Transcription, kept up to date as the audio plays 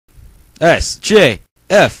SJFILMS.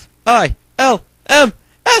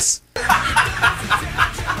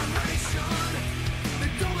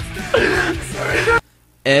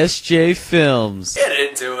 SJ Films. Get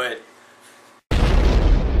into it.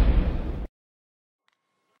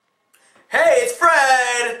 Hey, it's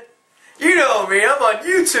Fred! You know me, I'm on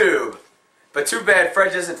YouTube. But too bad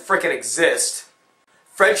Fred doesn't frickin' exist.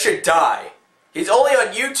 Fred should die. He's only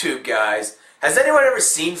on YouTube, guys. Has anyone ever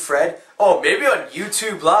seen Fred? Oh, maybe on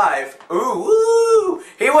YouTube Live. Ooh,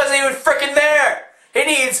 he wasn't even frickin' there. He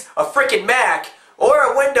needs a frickin' Mac or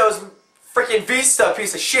a Windows frickin' Vista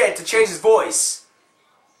piece of shit to change his voice.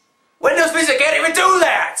 Windows Vista can't even do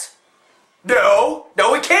that! No,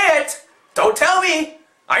 we can't! Don't tell me!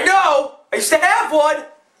 I know! I used to have one!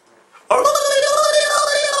 I'm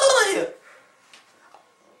gonna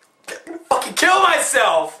fucking kill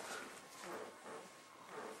myself!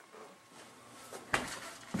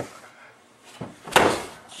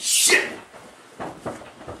 Shit!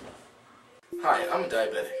 Hi, I'm a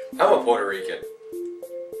diabetic. I'm a Puerto Rican.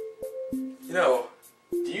 You know,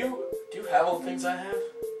 do you have all the things I have?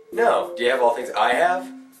 No. Do you have all the things I have?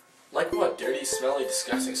 Like what? Dirty, smelly,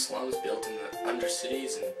 disgusting slums built in the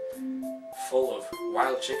undercities and full of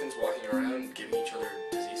wild chickens walking around giving each other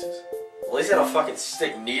diseases? At least I don't fucking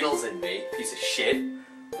stick needles in me, piece of shit.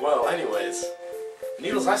 Well, anyways, the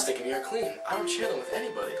needles I stick in me are clean. I don't share them with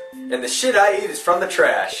anybody. And the shit I eat is from the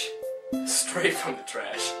trash. Straight from the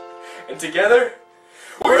trash. And together,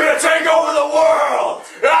 we're gonna take over the world!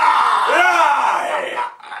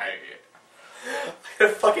 I'm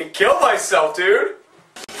gonna fucking kill myself, dude!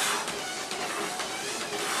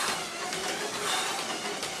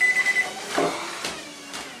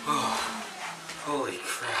 holy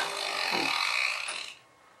crap.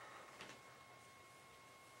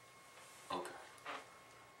 Okay.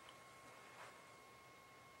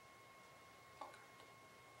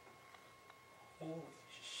 Holy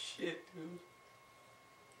shit, dude.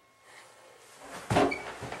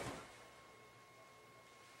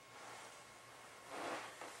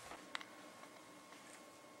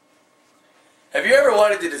 Have you ever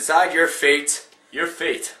wanted to decide your fate? Your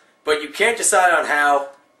fate. But you can't decide on how,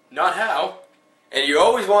 Not how. and you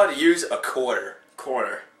always wanted to use a quarter.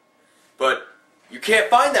 Quarter. But you can't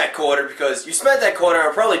find that quarter because you spent that quarter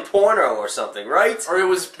on probably porno or something, right? Or it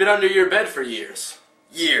was been under your bed for years.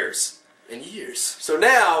 Years. And years. So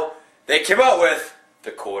now, they came out with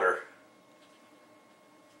the quarter.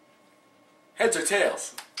 Heads or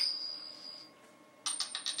tails?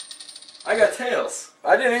 I got tails.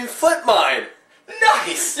 I didn't even flip mine.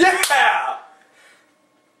 Nice! Yeah!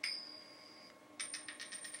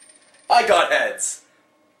 I got heads.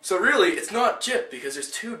 So really, it's not chip because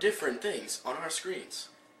there's two different things on our screens.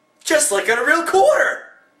 Just like on a real quarter.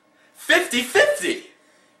 50-50.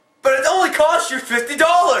 But it only cost you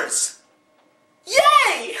 $50.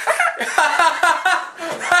 Yay!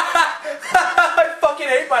 I fucking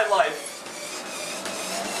hate my life.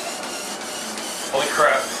 Holy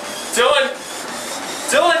crap. Dylan!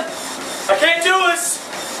 Dylan! I can't do this!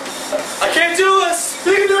 I can't do this!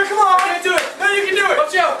 You can do it, come on! I can't do it! No, you can do it!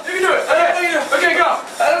 Watch out! You can do it! Okay, go!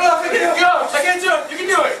 I don't know if I can do it! Go! I can't do it! You can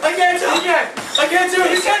do it! I can't do it! You can! I can't do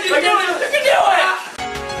it! You can! You can do it!